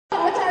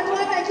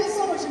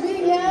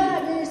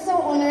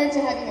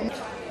having him.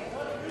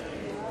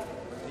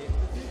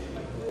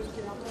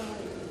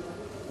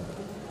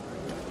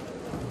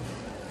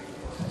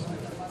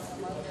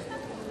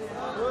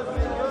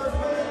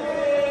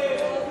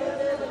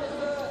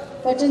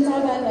 Bachchan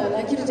साहब, I'd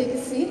like you to take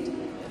a seat.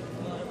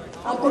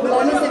 आपको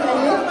बुलाने से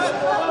पहले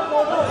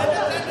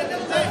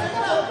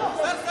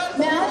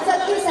मैं आप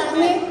सबके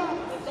सामने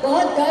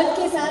बहुत गर्व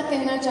के साथ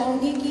कहना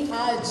चाहूंगी कि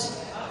आज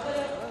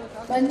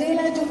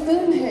मंडेला जो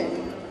फिल्म है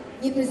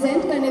ये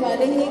प्रेजेंट करने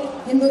वाले हैं एक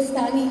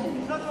हिंदुस्तानी हैं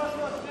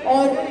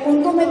और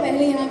उनको मैं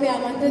पहले यहाँ पे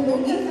आमंत्रण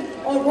दूंगी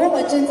और वो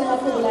बच्चन साहब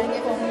को बुलाएंगे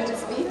for me to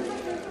speak.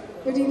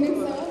 Good evening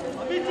sir.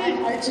 I am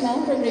Archana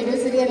from radio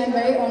city and I am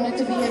very honoured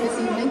to be here this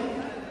evening.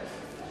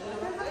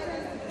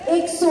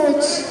 एक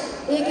सोच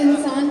एक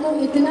इंसान को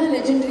इतना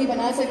लेजेंडरी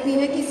बना सकती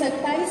है कि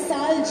 27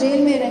 साल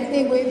जेल में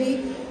रहते हुए भी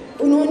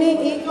उन्होंने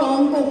एक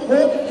कौम को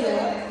होप दिया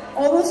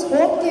और उस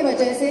होप की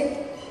वजह से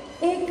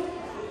एक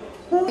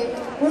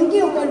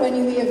उनके ऊपर बनी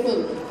हुई है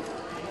फिल्म.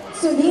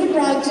 सुधीर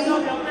राग जी,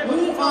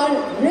 we are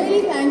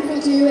really thankful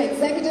to you,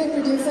 executive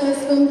producer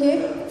इस फिल्म के.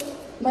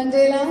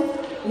 Mandela,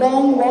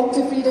 long walk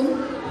to freedom.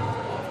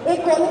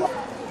 एक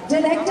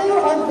director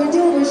of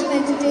video vision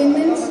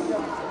entertainment,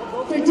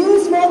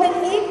 produced more than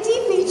 80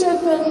 feature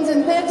films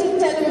and 13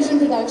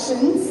 television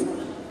productions.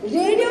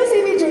 Radio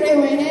से भी जुड़े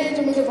हुए हैं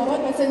जो मुझे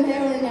बहुत पसंद है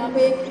और यहाँ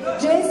पे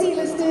JC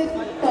listed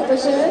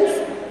publishers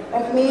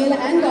of mail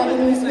and Gullah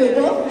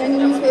newspaper, यानी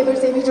न्यूज़पेपर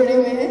से भी जुड़े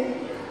हुए हैं.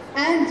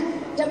 And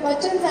जब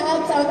बच्चन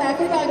साहब साउथ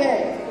अफ्रीका गए,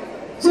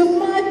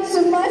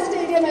 जुम्मा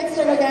स्टेडियम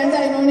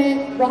एक्स्ट्रावागेंजा इन्होंने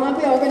वहाँ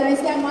पे ऑर्गेनाइज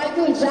किया.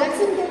 माइकल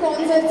जैक्सन के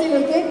कॉन्सर्ट से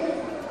लेके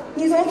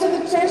he is also the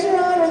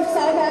treasurer of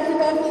South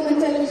Africa Film and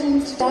Television.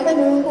 ज़्यादा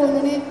लोगों को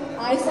उन्होंने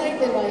eyesight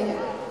दिलवाई है.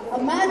 A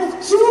man of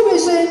true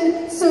vision,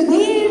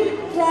 Sudhir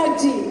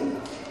Ragji.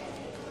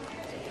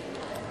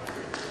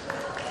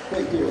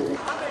 Thank you.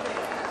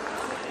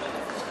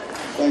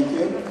 Thank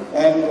you.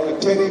 And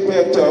Terry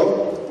Peto,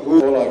 who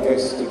all our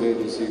guests today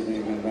this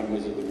evening and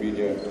members of the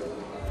media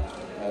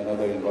and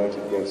other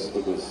invited guests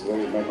to this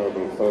very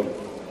memorable film.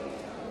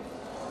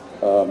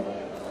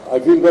 I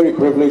feel very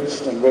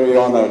privileged and very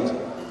honored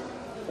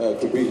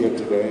to be here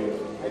today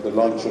at the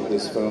launch of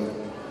this film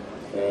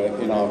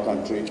in our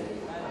country.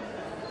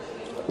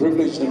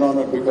 Privileged and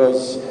honored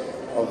because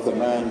of the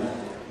man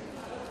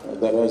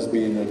that has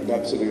been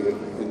encapsulated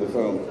in the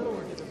film.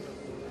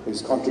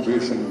 His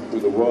contribution to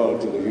the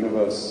world, to the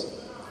universe,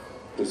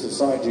 to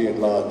society at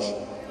large,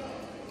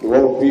 to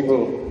all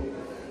people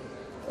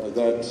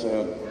that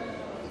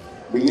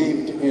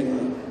believed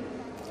in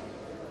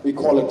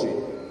equality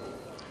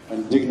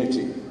and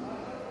dignity.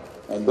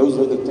 And those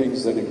were the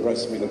things that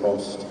impressed me the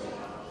most.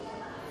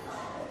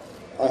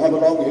 I have a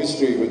long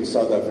history with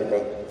South Africa,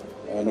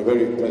 and a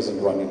very pleasant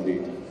one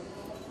indeed.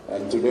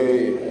 And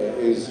today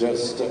is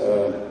just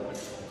a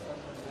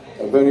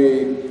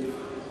very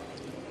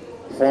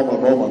formal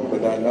moment,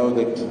 but I know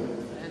that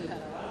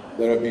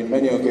there have been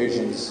many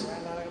occasions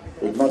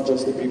with not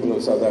just the people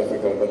of South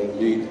Africa, but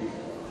indeed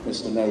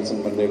Mr.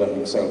 Nelson Mandela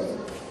himself.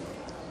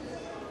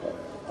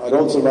 I'd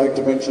also like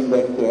to mention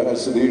that,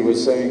 as Sudhir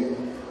was saying,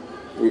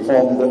 we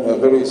formed a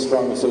very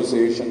strong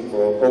association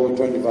for over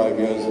 25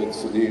 years with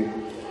Sudhir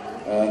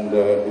and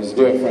his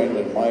dear friend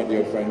and my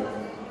dear friend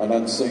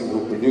Anand Singh,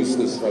 who produced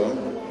this film.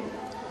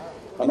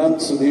 Anand,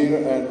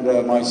 Sudhir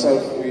and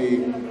myself,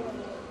 we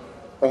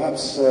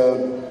perhaps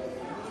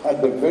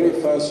had the very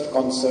first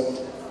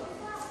concept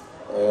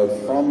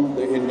from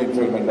the Indian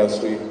film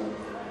industry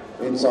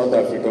in South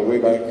Africa way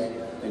back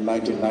in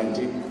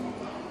 1990.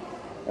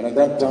 And at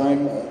that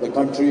time, the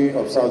country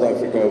of South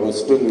Africa was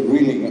still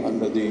reeling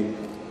under the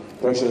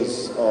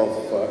pressures of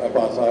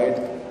apartheid,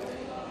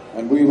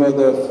 and we were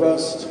the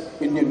first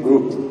Indian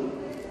group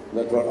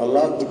that were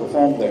allowed to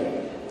perform there.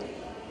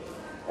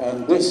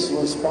 And this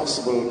was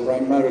possible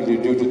primarily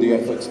due to the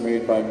efforts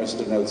made by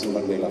Mr. Nelson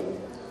Mandela.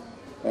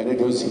 And it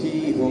was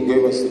he who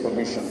gave us the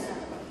permission,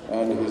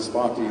 and his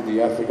party,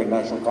 the African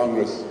National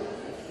Congress,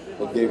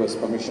 that gave us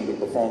permission to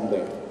perform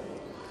there.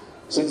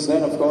 Since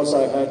then, of course,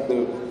 I had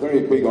the very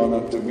big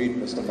honor to meet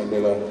Mr.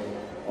 Mandela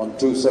on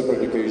 2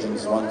 separate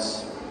occasions,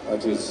 once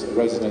at his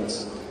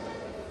residence,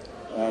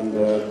 and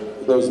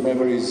those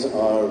memories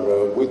are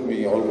with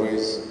me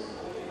always.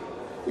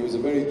 He was a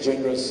very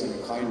generous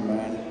and kind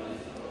man,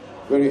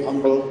 very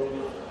humble.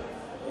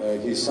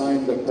 He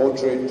signed a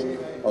portrait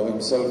of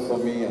himself for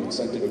me and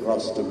sent it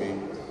across to me.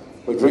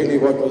 But really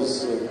what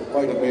was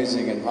quite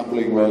amazing and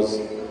humbling was,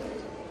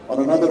 on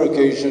another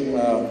occasion,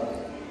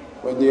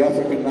 when the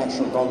African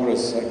National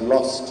Congress had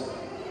lost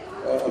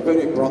a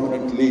very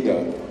prominent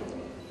leader.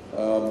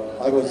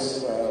 I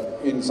was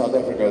in South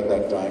Africa at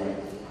that time,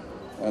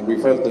 and we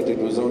felt that it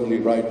was only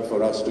right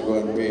for us to go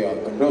and pay our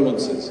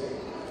condolences.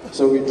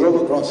 So we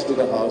drove across to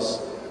the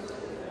house,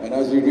 and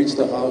as we reached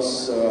the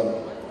house,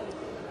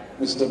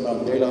 Mr.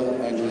 Mandela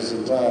and his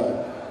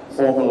entire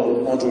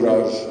formal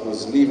entourage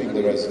was leaving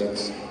the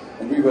residence,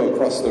 and we were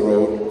across the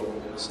road,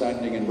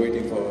 standing and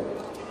waiting for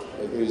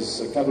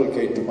his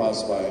cavalcade to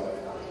pass by.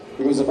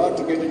 He was about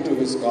to get into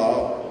his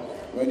car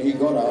when he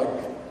got out,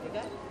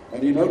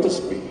 and he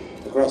noticed me.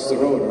 across the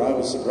road, and I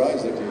was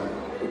surprised that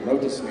he could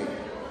notice me.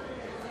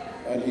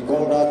 And he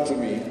called out to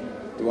me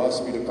to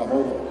ask me to come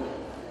over.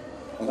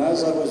 And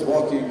as I was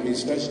walking, he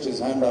stretched his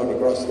hand out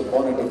across the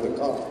bonnet of the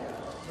car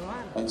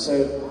and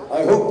said,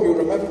 "I hope you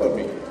remember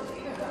me,"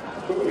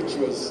 which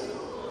was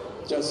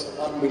just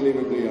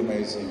unbelievably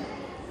amazing.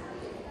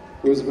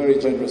 He was a very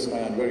generous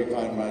man, very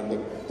kind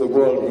man. The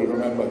world will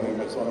remember him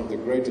as one of the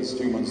greatest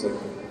humans that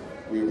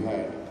we've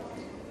had.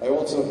 I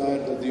also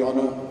had the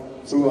honor,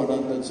 through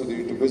Anand and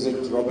Sudhir, to visit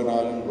Robben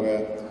Island,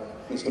 where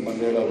Mr.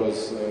 Mandela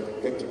was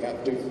kept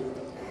captive.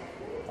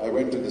 I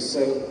went to the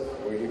cell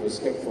where he was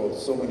kept for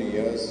so many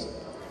years.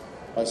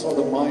 I saw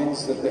the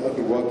mines that they had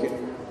to work in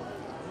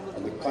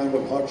and the kind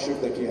of hardship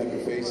that he had to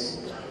face.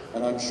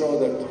 And I'm sure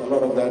that a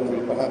lot of that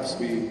will perhaps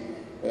be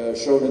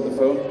shown in the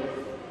film.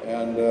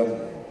 And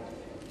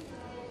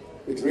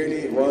it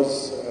really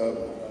was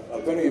a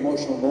very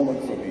emotional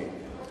moment for me.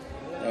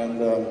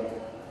 And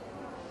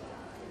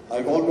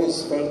I've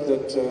always felt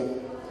that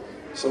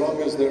so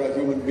long as there are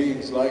human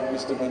beings like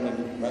Mr.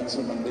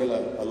 Nelson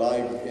Mandela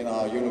alive in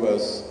our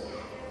universe,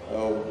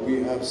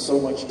 we have so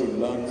much to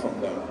learn from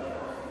them,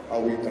 how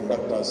we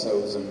conduct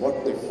ourselves and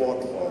what they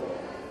fought for,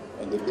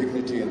 and the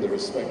dignity and the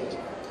respect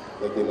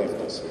that they left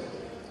us with.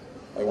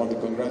 I want to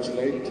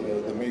congratulate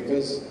the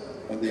makers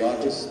and the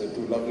artists, the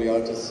two lovely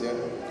artists here,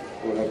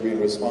 who have been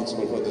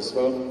responsible for this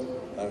film.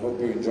 I hope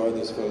you enjoy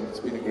this film. It's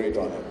been a great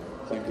honor.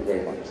 Thank you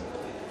very much.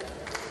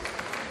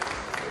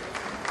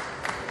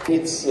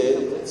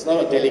 It's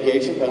not a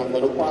delegation, but I'm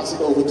going to pass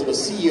it over to the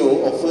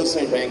CEO of First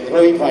Night Bank,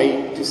 Rohit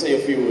Bhai, to say a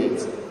few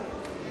words.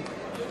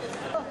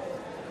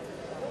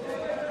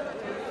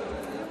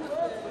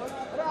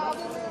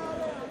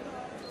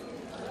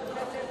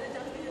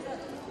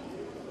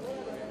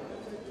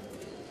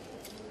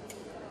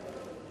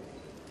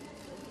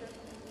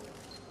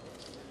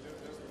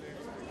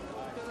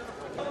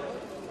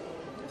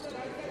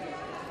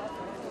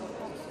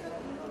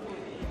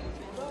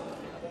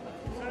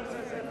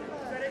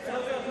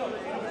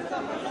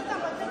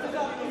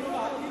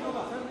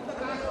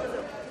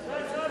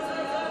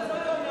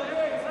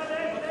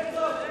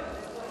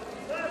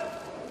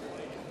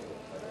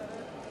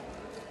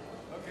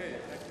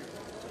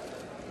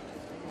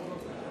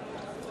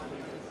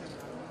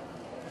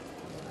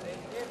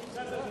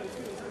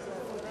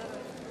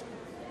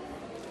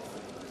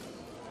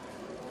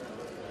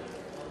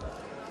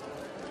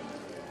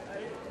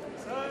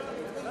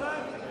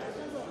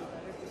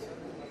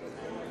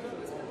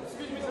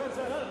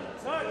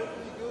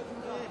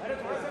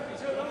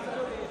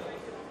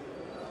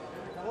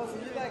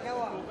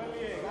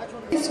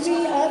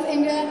 History of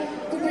India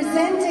to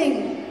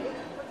presenting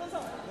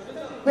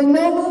the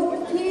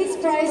Nobel Peace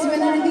Prize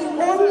winner and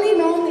the only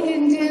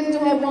non-Indian to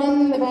have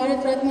won the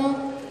Bharat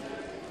Ratna.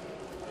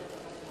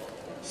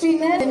 Shri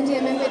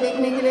MTMM पे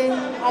देखने के लिए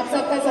आप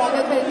सबका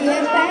स्वागत करती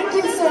है. Thank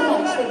you so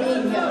much for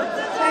being here.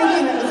 Thank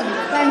you, members.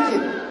 Thank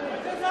you.